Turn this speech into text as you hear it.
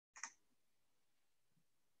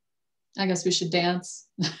I guess we should dance.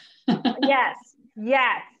 Yes.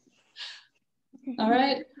 Yes. All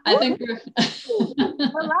right. I think we're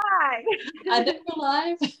Alive. I think we're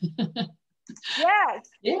live. Yes.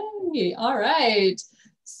 Yay. All right.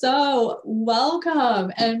 So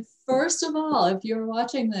welcome. And first of all, if you're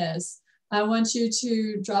watching this, I want you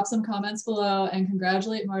to drop some comments below and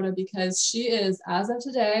congratulate Marta because she is, as of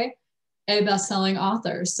today, a best-selling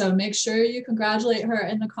author. So make sure you congratulate her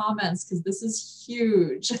in the comments because this is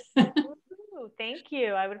huge. Ooh, thank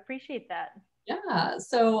you. I would appreciate that. Yeah,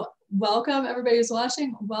 so welcome everybody who's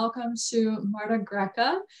watching. Welcome to Marta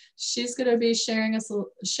Greca. She's going to be sharing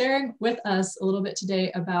with us a little bit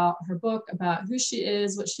today about her book, about who she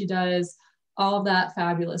is, what she does, all of that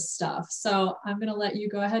fabulous stuff. So I'm going to let you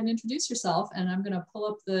go ahead and introduce yourself, and I'm going to pull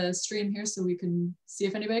up the stream here so we can see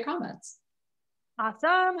if anybody comments.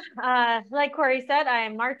 Awesome. Like Corey said, I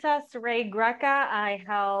am Marta Sauret Greca. I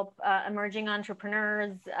help emerging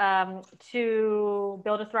entrepreneurs to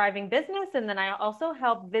build a thriving business. And then I also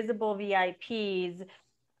help visible VIPs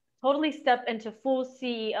totally step into full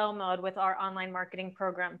CEO mode with our online marketing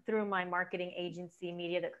program through my marketing agency,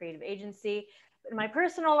 Media, the Creative Agency. In my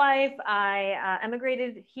personal life, I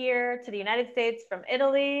emigrated here to the United States from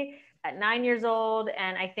Italy at 9 years old.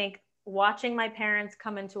 And I think watching my parents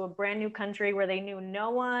come into a brand new country where they knew no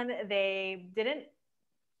one, they didn't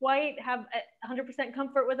quite have 100%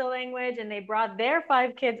 comfort with the language, and they brought their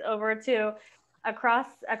 5 kids over to across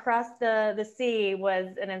the sea was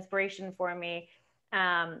an inspiration for me,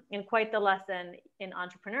 and quite the lesson in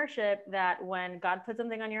entrepreneurship that when God puts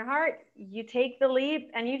something on your heart, you take the leap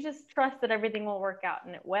and you just trust that everything will work out,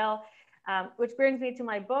 and it will. Which brings me to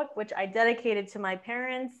my book, which I dedicated to my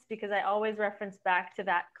parents because I always reference back to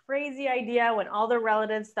that crazy idea when all their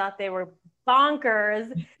relatives thought they were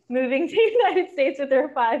bonkers moving to the United States with their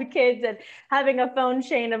 5 kids and having a phone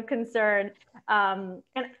chain of concern. And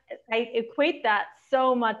I equate that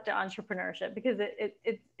so much to entrepreneurship because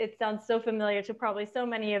it sounds so familiar to probably so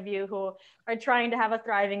many of you who are trying to have a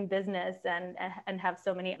thriving business and have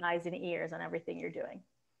so many eyes and ears on everything you're doing.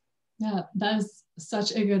 Yeah, that is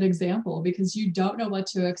such a good example because you don't know what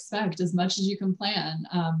to expect as much as you can plan.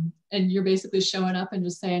 And you're basically showing up and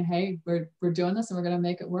just saying, hey, we're doing this and we're going to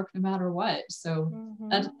make it work no matter what. So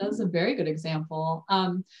that's a very good example.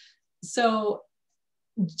 So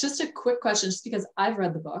just a quick question, just because I've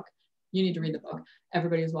read the book, you need to read the book,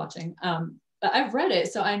 everybody who's watching. But I've read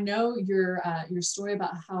it, so I know your story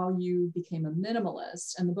about how you became a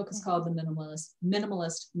minimalist, and the book is called The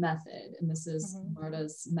Minimalist Method, and this is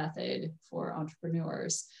Marta's method for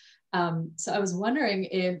entrepreneurs. So I was wondering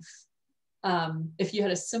if you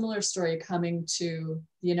had a similar story coming to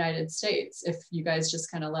the United States, if you guys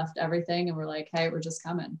just kind of left everything and were like, hey, we're just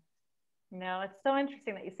coming. No, it's so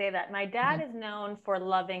interesting that you say that. My dad is known for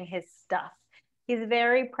loving his stuff. He's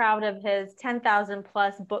very proud of his 10,000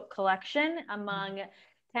 plus book collection among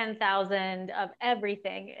 10,000 of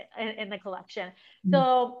everything in the collection.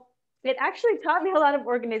 So it actually taught me a lot of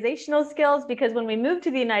organizational skills because when we moved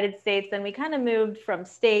to the United States, then we kind of moved from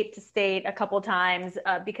state to state a couple times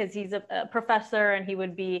because he's a professor and he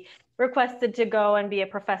would be requested to go and be a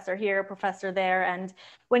professor here, a professor there. And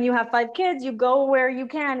when you have 5 kids, you go where you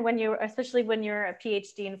can especially when you're a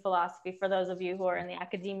PhD in philosophy, for those of you who are in the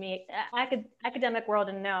academic world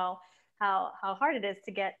and know how hard it is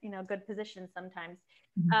to get, good positions sometimes.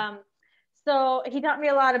 So he taught me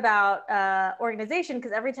a lot about organization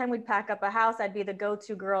because every time we'd pack up a house, I'd be the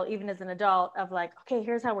go-to girl, even as an adult, of like, okay,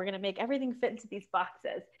 here's how we're going to make everything fit into these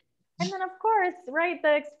boxes. And then, of course, right,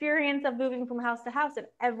 the experience of moving from house to house, and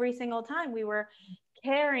every single time we were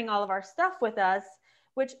carrying all of our stuff with us,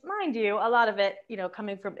 which, mind you, a lot of it,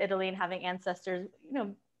 coming from Italy and having ancestors,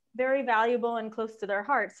 very valuable and close to their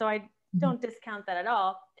heart. So I don't discount that at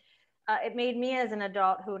all. It made me as an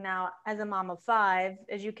adult who now, as a mom of 5,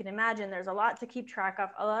 as you can imagine, there's a lot to keep track of,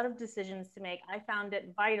 a lot of decisions to make. I found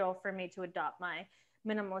it vital for me to adopt my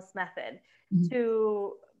minimalist method,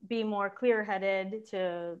 to be more clear-headed,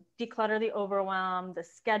 to declutter the overwhelm, the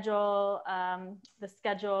schedule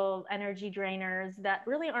energy drainers that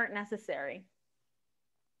really aren't necessary.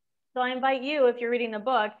 So I invite you, if you're reading the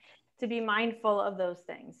book, to be mindful of those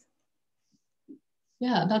things.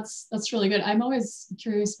 Yeah, that's really good. I'm always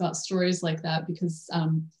curious about stories like that because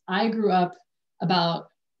I grew up about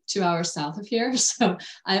 2 hours south of here. So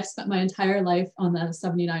I've spent my entire life on the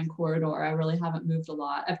 79 corridor. I really haven't moved a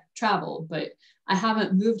lot. I've traveled, but I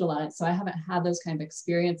haven't moved a lot. So I haven't had those kind of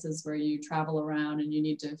experiences where you travel around and you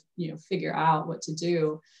need to, figure out what to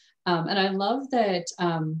do. And I love that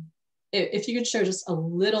if you could share just a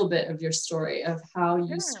little bit of your story of how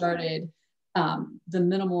you started the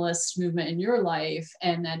minimalist movement in your life,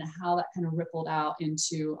 and then how that kind of rippled out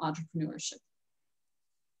into entrepreneurship.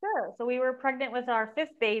 Sure. So we were pregnant with our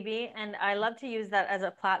fifth baby, and I love to use that as a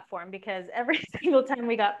platform because every single time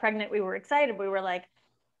we got pregnant, we were excited. We were like,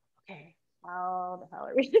 okay, how the hell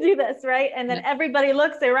are we going to do this? Right. And then everybody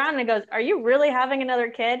looks around and goes, are you really having another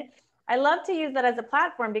kid? I love to use that as a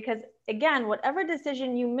platform because, again, whatever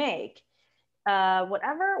decision you make,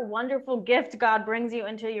 whatever wonderful gift God brings you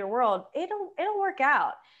into your world, it'll work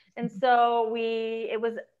out. And so it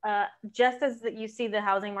was just as you see the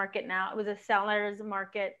housing market now, it was a seller's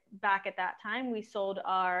market back at that time. We sold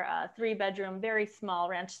our 3-bedroom, very small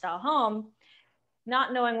ranch style home,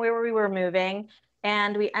 not knowing where we were moving.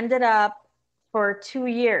 And we ended up for 2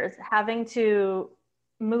 years having to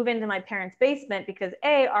move into my parents' basement because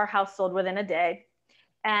A, our house sold within a day,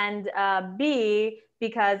 and B,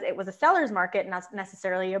 because it was a seller's market, not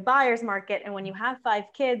necessarily a buyer's market. And when you have 5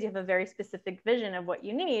 kids, you have a very specific vision of what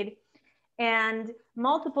you need. And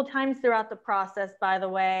multiple times throughout the process, by the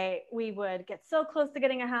way, we would get so close to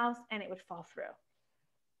getting a house and it would fall through.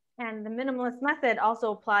 And the minimalist method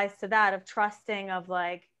also applies to that, of trusting, of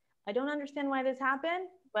like, I don't understand why this happened,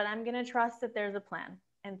 but I'm going to trust that there's a plan.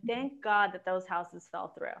 And thank God that those houses fell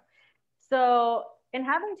through. So in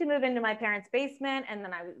having to move into my parents' basement, and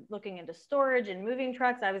then I was looking into storage and moving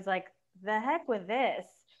trucks, I was like, the heck with this.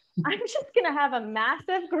 I'm just going to have a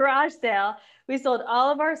massive garage sale. We sold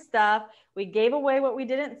all of our stuff. We gave away what we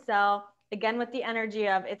didn't sell, again, with the energy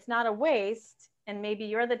of it's not a waste. And maybe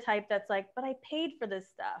you're the type that's like, but I paid for this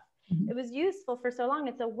stuff. It was useful for so long.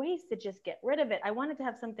 It's a waste to just get rid of it. I wanted to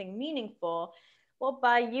have something meaningful. Well,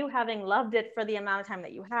 by you having loved it for the amount of time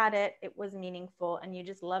that you had it, it was meaningful, and you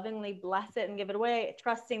just lovingly bless it and give it away,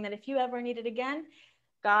 trusting that if you ever need it again,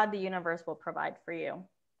 God, the universe will provide for you.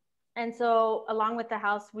 And so along with the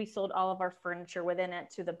house, we sold all of our furniture within it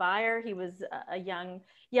to the buyer. He was a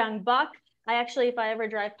young buck. I actually, if I ever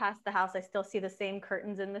drive past the house, I still see the same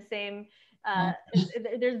curtains and the same,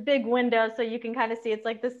 there's big windows, so you can kind of see it's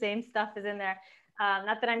like the same stuff is in there.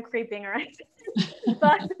 Not that I'm creeping or anything,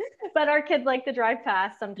 but our kids like to drive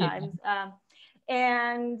past sometimes.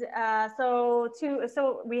 So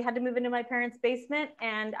we had to move into my parents' basement,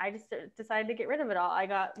 and I just decided to get rid of it all.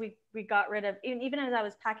 We got rid of, even as I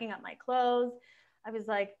was packing up my clothes, I was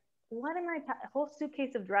like, what am a whole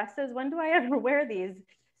suitcase of dresses? When do I ever wear these?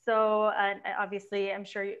 So obviously, I'm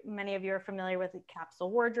sure many of you are familiar with the capsule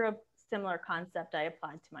wardrobe. Similar concept I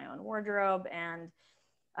applied to my own wardrobe, and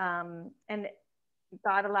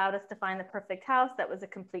God allowed us to find the perfect house that was a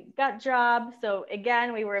complete gut job. So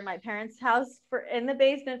again, we were in my parents' house in the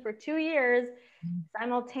basement for 2 years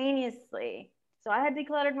simultaneously. So I had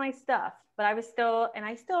decluttered my stuff, but I still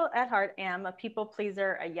at heart am a people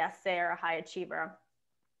pleaser, a yes sayer, a high achiever.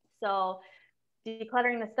 So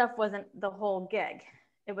decluttering the stuff wasn't the whole gig.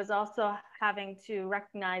 It was also having to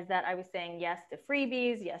recognize that I was saying yes to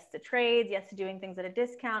freebies, yes to trades, yes to doing things at a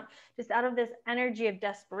discount, just out of this energy of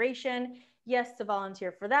desperation. Yes to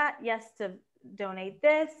volunteer for that, yes to donate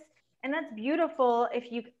this. And that's beautiful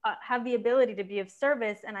if you have the ability to be of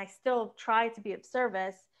service, and I still try to be of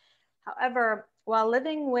service. However, while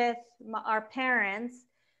living with our parents,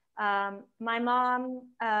 my mom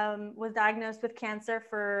was diagnosed with cancer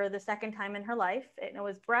for the second time in her life. It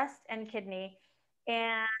was breast and kidney.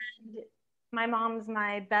 And my mom's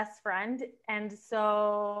my best friend. And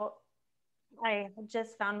so I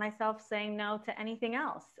just found myself saying no to anything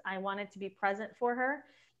else. I wanted to be present for her.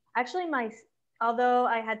 Actually, although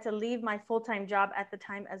I had to leave my full-time job at the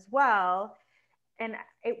time as well, and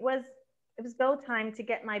it was go time to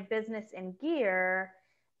get my business in gear,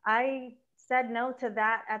 I said no to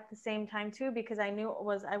that at the same time too, because I knew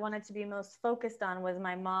I wanted to be most focused on was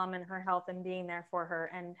my mom and her health and being there for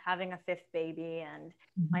her and having a 5th baby. And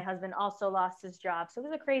my husband also lost his job. So it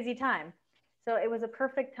was a crazy time. So it was a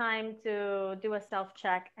perfect time to do a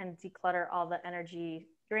self-check and declutter all the energy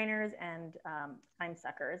drainers and time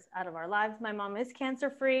suckers out of our lives. My mom is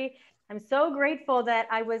cancer-free. I'm so grateful that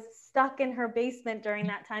I was stuck in her basement during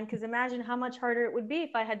that time, because imagine how much harder it would be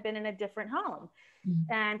if I had been in a different home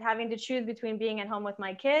and having to choose between being at home with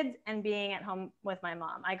my kids and being at home with my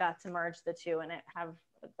mom. I got to merge the two and have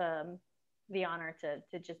the honor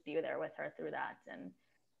to just be there with her through that.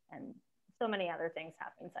 And so many other things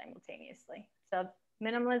happened simultaneously. So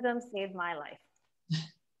minimalism saved my life.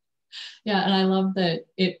 Yeah. And I love that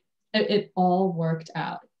it all worked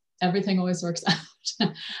out. Everything always works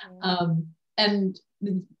out. And,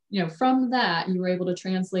 from that, you were able to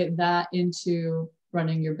translate that into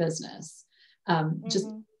running your business. Just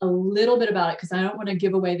a little bit about it, because I don't want to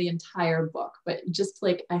give away the entire book, but just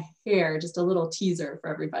like just a little teaser for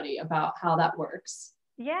everybody about how that works.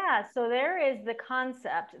 Yeah, so there is the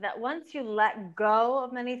concept that once you let go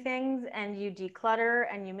of many things and you declutter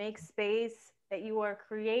and you make space, that you are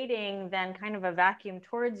creating then kind of a vacuum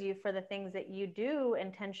towards you for the things that you do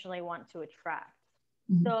intentionally want to attract.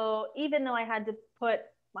 Mhm. So even though I had to put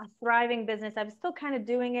my thriving business, I was still kind of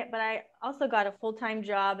doing it, but I also got a full-time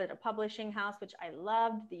job at a publishing house, which I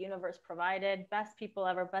loved. The universe provided, best people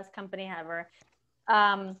ever, best company ever.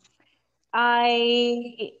 Um,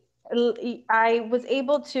 I I was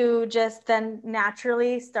able to just then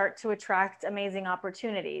naturally start to attract amazing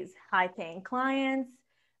opportunities, high paying clients,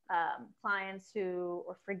 clients who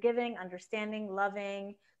were forgiving, understanding,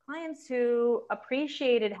 loving, clients who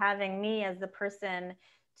appreciated having me as the person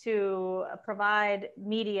to provide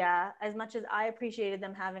media as much as I appreciated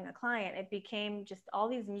them having a client. It became just all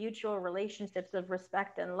these mutual relationships of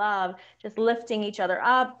respect and love, just lifting each other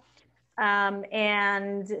up.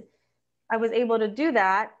 And I was able to do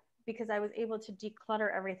that because I was able to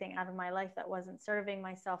declutter everything out of my life that wasn't serving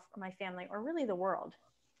myself or my family or really the world.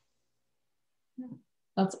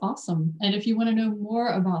 That's awesome. And if you want to know more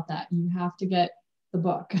about that, you have to get the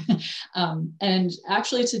book. And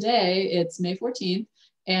actually, today it's May 14th,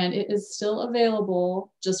 and it is still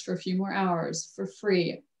available just for a few more hours for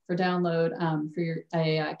free for download for your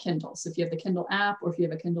Kindle. So if you have the Kindle app or if you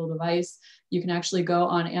have a Kindle device, you can actually go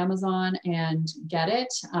on Amazon and get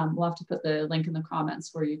it. We'll have to put the link in the comments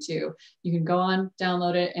for you too. You can go on,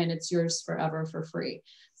 download it, and it's yours forever for free.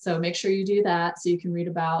 So make sure you do that so you can read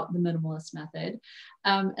about the minimalist method.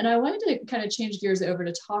 And I wanted to kind of change gears over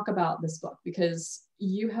to talk about this book because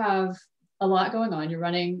you have a lot going on. You're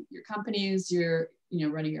running your companies, you're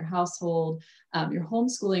running your household, you're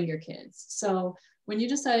homeschooling your kids. So when you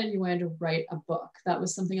decided you wanted to write a book, that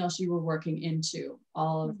was something else you were working into,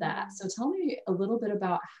 all of that. So tell me a little bit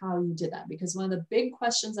about how you did that, because one of the big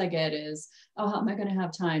questions I get is, oh, how am I going to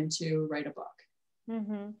have time to write a book?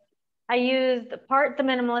 Mm-hmm. I used part the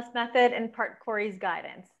minimalist method and part Corey's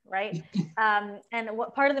guidance, right? And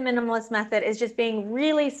what part of the minimalist method is just being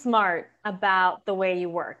really smart about the way you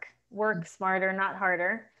work. Work smarter, not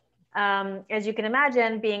harder. As you can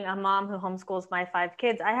imagine, being a mom who homeschools my 5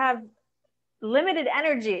 kids, I have limited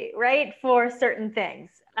energy, right, for certain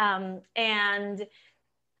things. And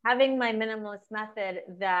having my minimalist method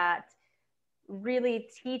that really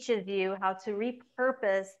teaches you how to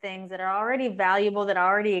repurpose things that are already valuable, that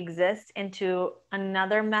already exist, into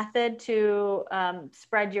another method to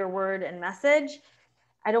spread your word and message.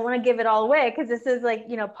 I don't want to give it all away because this is like,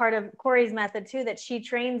 part of Corey's method too, that she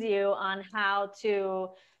trains you on how to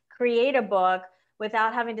create a book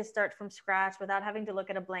without having to start from scratch, without having to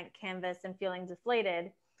look at a blank canvas and feeling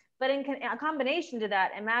deflated. But in a combination to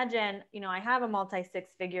that, imagine, I have a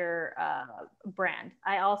multi-six-figure brand.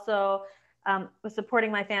 I also was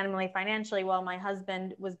supporting my family financially while my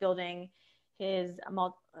husband was building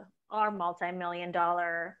our multi-million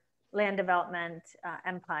dollar land development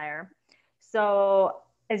empire. So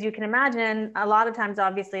as you can imagine, a lot of times,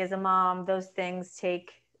 obviously, as a mom, those things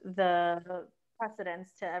take the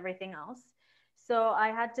precedence to everything else. So I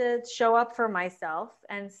had to show up for myself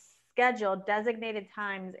and schedule designated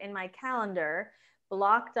times in my calendar,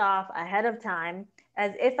 blocked off ahead of time,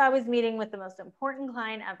 as if I was meeting with the most important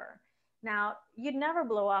client ever. Now, you'd never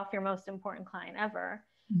blow off your most important client ever.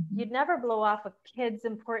 You'd never blow off a kid's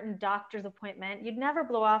important doctor's appointment. You'd never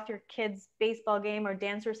blow off your kid's baseball game or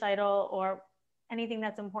dance recital or anything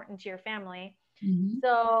that's important to your family. Mm-hmm.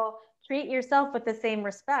 So treat yourself with the same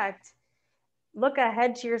respect. Look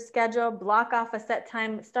ahead to your schedule, block off a set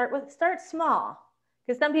time, start small.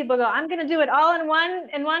 Because some people go, I'm going to do it all in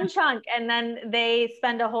one chunk. And then they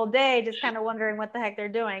spend a whole day just kind of wondering what the heck they're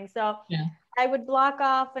doing. So Yeah. I would block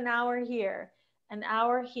off an hour here, an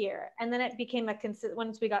hour here. And then it became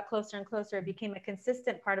once we got closer and closer, it became a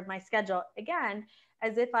consistent part of my schedule. Again,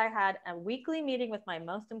 as if I had a weekly meeting with my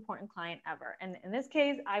most important client ever. And in this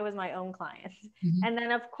case, I was my own client. Mm-hmm. And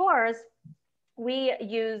then, of course, we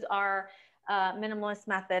use our minimalist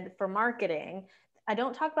method for marketing. I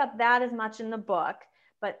don't talk about that as much in the book,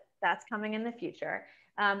 but that's coming in the future.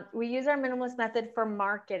 We use our minimalist method for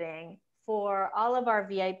marketing for all of our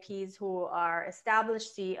VIPs who are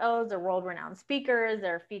established CEOs, they're world-renowned speakers,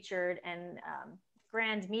 they're featured in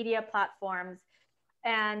grand media platforms.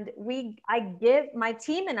 And my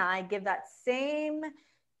team and I give that same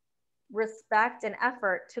respect and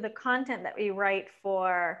effort to the content that we write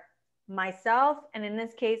for myself, and in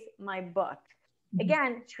this case, my book.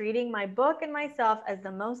 Again, treating my book and myself as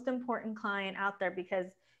the most important client out there, because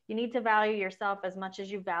you need to value yourself as much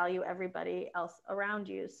as you value everybody else around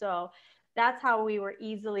you. So that's how we were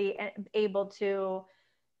easily able to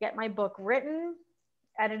get my book written,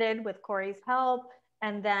 edited with Corey's help,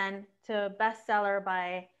 and then to bestseller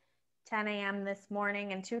by 10 a.m. this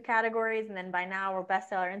morning in 2 categories. And then by now we're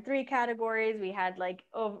bestseller in 3 categories. We had like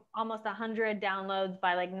almost 100 downloads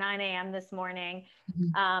by like 9 a.m. this morning.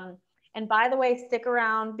 Mm-hmm. And by the way, stick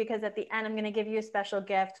around, because at the end, I'm going to give you a special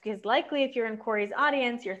gift, because likely if you're in Corey's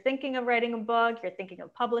audience, you're thinking of writing a book, you're thinking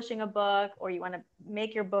of publishing a book, or you want to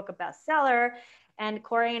make your book a bestseller. And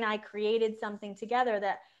Corey and I created something together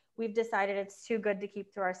that we've decided it's too good to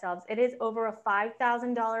keep to ourselves. It is over a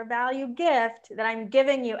 $5,000 value gift that I'm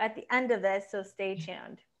giving you at the end of this. So stay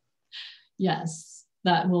tuned. Yes,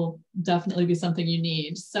 that will definitely be something you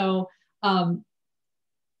need. So,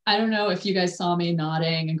 I don't know if you guys saw me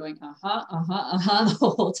nodding and going, the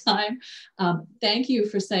whole time. Thank you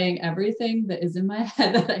for saying everything that is in my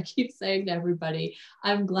head that I keep saying to everybody.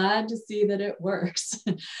 I'm glad to see that it works.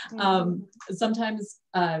 Sometimes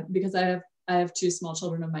because I have 2 small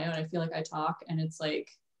children of my own, I feel like I talk and it's like,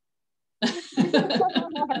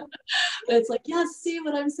 it's like, yes, see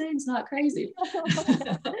what I'm saying, it's not crazy.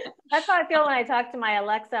 That's how I feel when I talk to my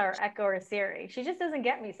Alexa or Echo or Siri. She just doesn't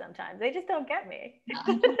get me sometimes. They just don't get me.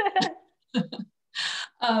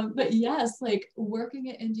 But yes, like working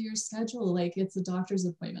it into your schedule, like it's a doctor's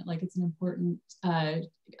appointment, like it's an important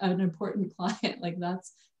client, like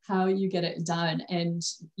that's how you get it done, and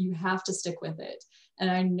you have to stick with it. And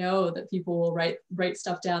I know that people will write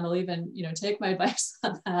stuff down. They'll even, take my advice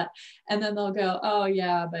on that, and then they'll go, oh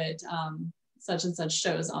yeah, but such and such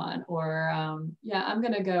shows on, or yeah, I'm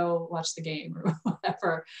gonna go watch the game or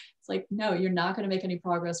whatever. It's like, no, you're not going to make any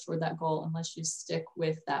progress toward that goal unless you stick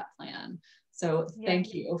with that plan. So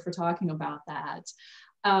thank you for talking about that.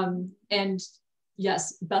 And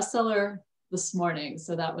yes, bestseller this morning.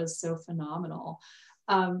 So that was so phenomenal.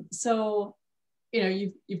 So,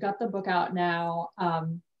 you've got the book out now.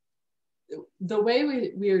 The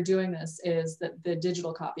way we are doing this is that the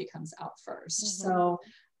digital copy comes out first. Mm-hmm. So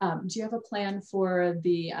do you have a plan for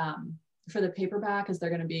the paperback? Is there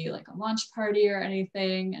going to be like a launch party or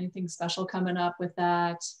anything special coming up with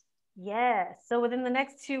that? Yes. So within the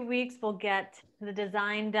next 2 weeks, we'll get the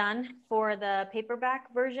design done for the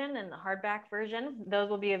paperback version and the hardback version. Those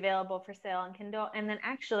will be available for sale on Kindle. And then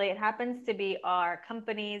actually it happens to be our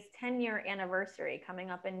company's 10-year anniversary coming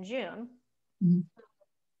up in June.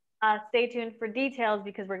 Mm-hmm. Stay tuned for details,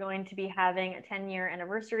 because we're going to be having a 10-year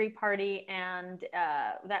anniversary party, and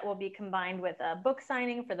that will be combined with a book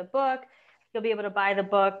signing for the book. You'll be able to buy the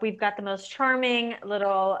book. We've got the most charming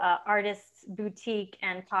little artist's boutique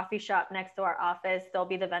and coffee shop next to our office. They'll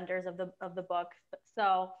be the vendors of the book.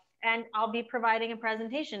 So, and I'll be providing a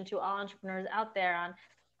presentation to all entrepreneurs out there on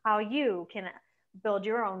how you can build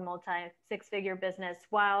your own multi-6-figure business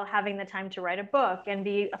while having the time to write a book and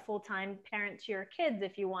be a full-time parent to your kids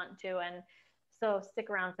if you want to. And so stick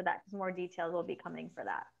around for that, because more details will be coming for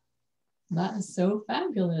that. That is so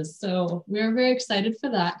fabulous. So we're very excited for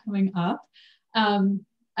that coming up.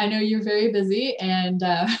 I know you're very busy, and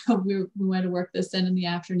we want to work this in the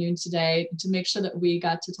afternoon today to make sure that we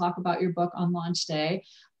got to talk about your book on launch day.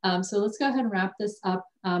 So let's go ahead and wrap this up.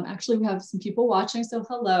 Actually, we have some people watching, so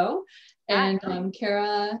hello. And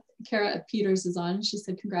Kara Peters is on. She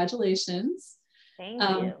said, congratulations. Thank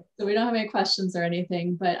you. So we don't have any questions or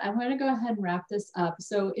anything, but I want to go ahead and wrap this up.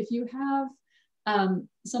 So if you have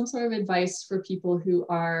some sort of advice for people who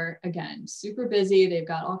are, again, super busy, they've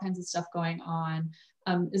got all kinds of stuff going on.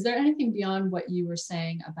 Is there anything beyond what you were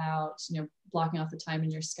saying about, blocking off the time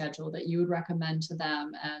in your schedule that you would recommend to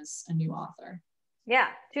them as a new author? Yeah,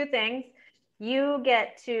 2 things. You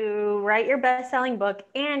get to write your best-selling book,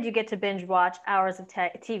 and you get to binge watch hours of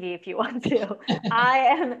TV if you want to. I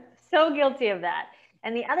am so guilty of that.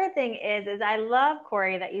 And the other thing is I love,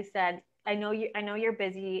 Corey, that you said, I know you're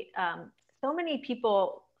busy. So many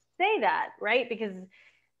people say that, right? Because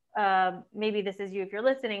maybe this is you if you're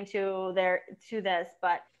listening to this,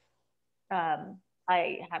 but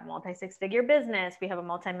I have a multi-6-figure business. We have a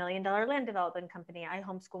multi-million-dollar land development company. I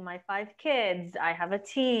homeschool my 5 kids. I have a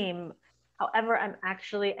team. However, I'm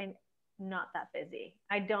not that busy.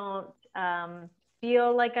 I don't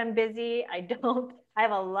feel like I'm busy. I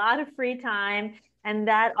have a lot of free time, and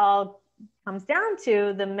that all comes down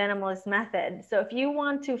to the minimalist method. So if you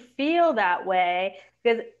want to feel that way,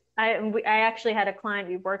 because I actually had a client,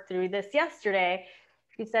 we worked through this yesterday.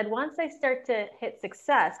 She said, once I start to hit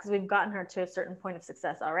success, because we've gotten her to a certain point of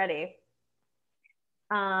success already,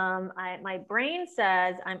 my brain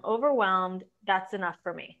says, I'm overwhelmed. That's enough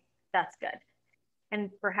for me. That's good. And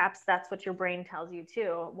perhaps that's what your brain tells you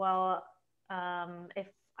too. Well, I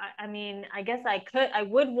guess I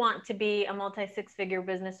would want to be a multi-6-figure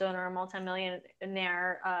business owner, a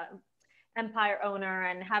multi-millionaire empire owner,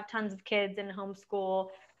 and have tons of kids and homeschool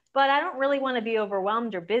but I don't really want to be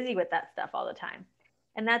overwhelmed or busy with that stuff all the time.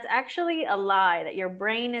 And that's actually a lie that your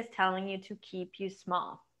brain is telling you to keep you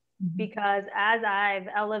small. Because as I've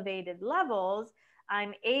elevated levels,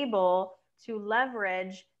 I'm able to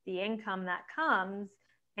leverage the income that comes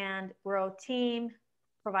and grow a team,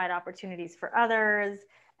 provide opportunities for others,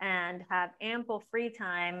 and have ample free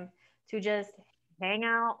time to just hang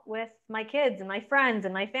out with my kids and my friends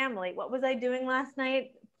and my family. What was I doing last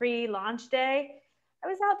night pre-launch day? I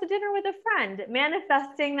was out to dinner with a friend,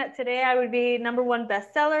 manifesting that today I would be #1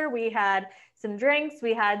 bestseller. We had some drinks,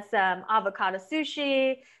 we had some avocado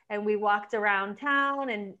sushi, and we walked around town,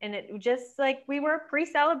 and it just like we were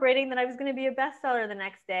pre-celebrating that I was going to be a bestseller the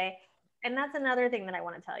next day. And that's another thing that I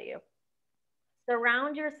want to tell you.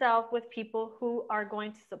 Surround yourself with people who are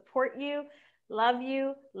going to support you, love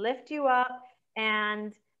you, lift you up,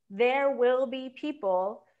 and there will be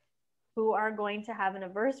people who are going to have an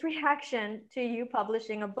adverse reaction to you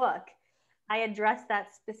publishing a book. I addressed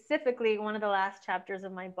that specifically in one of the last chapters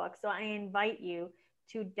of my book. So I invite you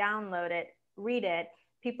to download it, read it.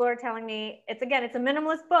 People are telling me, it's a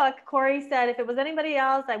minimalist book. Corey said if it was anybody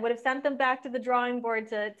else, I would have sent them back to the drawing board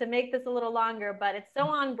to make this a little longer, but it's so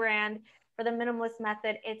on brand for the minimalist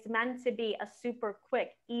method. It's meant to be a super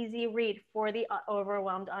quick, easy read for the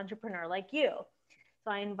overwhelmed entrepreneur like you.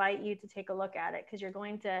 So I invite you to take a look at it, because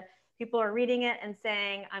people are reading it and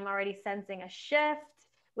saying, I'm already sensing a shift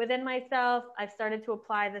within myself. I've started to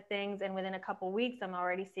apply the things, and within a couple weeks, I'm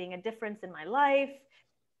already seeing a difference in my life.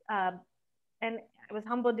 And I was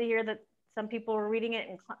humbled to hear that some people were reading it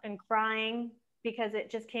and crying, because it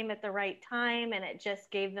just came at the right time, and it just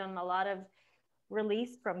gave them a lot of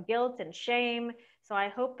release from guilt and shame. So I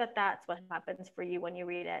hope that that's what happens for you when you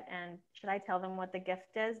read it. And should I tell them what the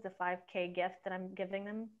gift is, the 5K gift that I'm giving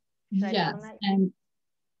them? Should I tell them that? And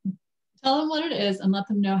tell them what it is and let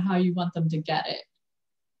them know how you want them to get it.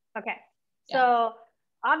 Okay. Yeah. So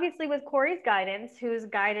obviously with Corey's guidance, who's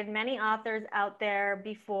guided many authors out there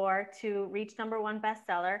before to reach #1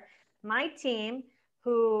 bestseller, my team,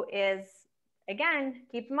 who is, again,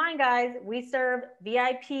 keep in mind, guys, we serve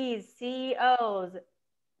VIPs, CEOs,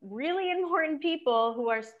 really important people who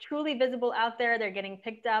are truly visible out there. They're getting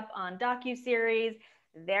picked up on docuseries.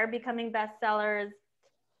 They're becoming bestsellers.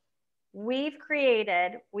 We've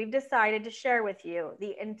decided to share with you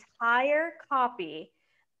the entire copy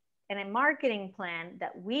and a marketing plan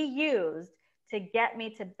that we used to get me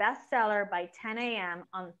to bestseller by 10 a.m.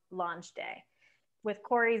 on launch day. With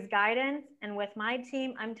Corey's guidance and with my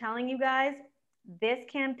team, I'm telling you guys, this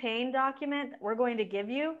campaign document that we're going to give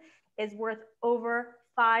you is worth over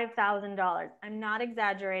 $5,000. I'm not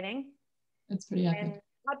exaggerating. That's pretty epic. I'm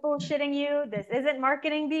not bullshitting you. This isn't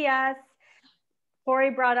marketing BS.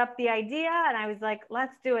 Corey brought up the idea, and I was like,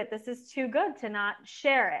 let's do it. This is too good to not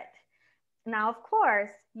share it. Now, of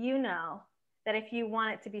course, you know that if you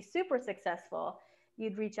want it to be super successful,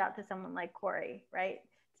 you'd reach out to someone like Corey, right,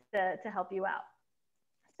 to help you out.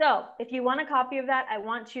 So if you want a copy of that, I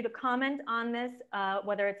want you to comment on this,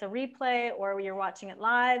 whether it's a replay or you're watching it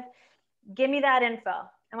live. Give me that info.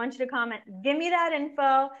 I want you to comment, give me that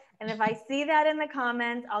info. And if I see that in the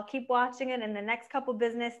comments, I'll keep watching it. In the next couple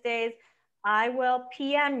business days, I will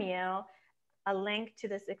PM you a link to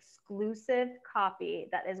this exclusive copy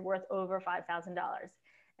that is worth over $5,000.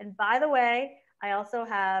 And by the way, I also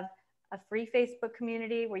have a free Facebook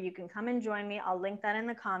community where you can come and join me. I'll link that in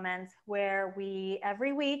the comments, where we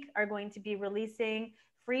every week are going to be releasing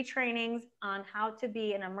free trainings on how to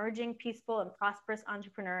be an emerging, peaceful, and prosperous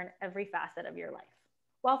entrepreneur in every facet of your life,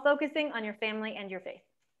 while focusing on your family and your faith.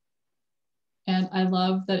 And I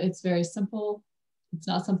love that it's very simple. It's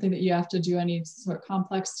not something that you have to do any sort of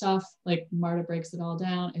complex stuff. Like Marta breaks it all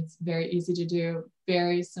down. It's very easy to do,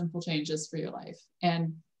 very simple changes for your life,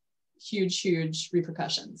 and huge, huge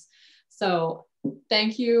repercussions. So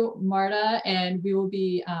thank you, Marta. And we will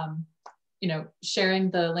be, sharing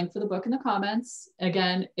the link for the book in the comments.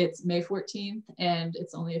 Again, it's May 14th, and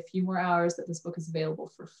it's only a few more hours that this book is available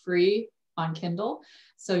for free on Kindle.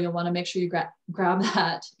 So you'll want to make sure you grab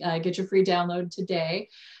that, get your free download today.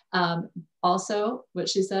 Also, what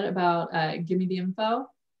she said about give me the info,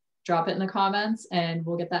 drop it in the comments and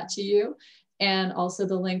we'll get that to you. And also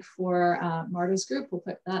the link for Marta's group, we'll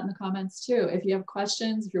put that in the comments too. If you have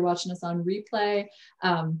questions, if you're watching us on replay,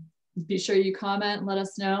 be sure you comment and let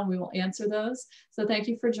us know, and we will answer those. So thank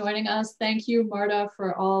you for joining us. Thank you, Marta,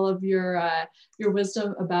 for all of your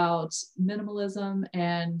wisdom about minimalism,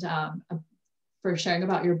 and for sharing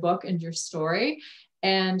about your book and your story.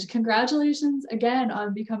 And congratulations again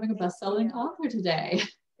on becoming a best-selling author today.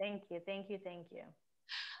 Thank you, thank you, thank you.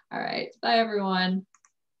 All right, bye everyone.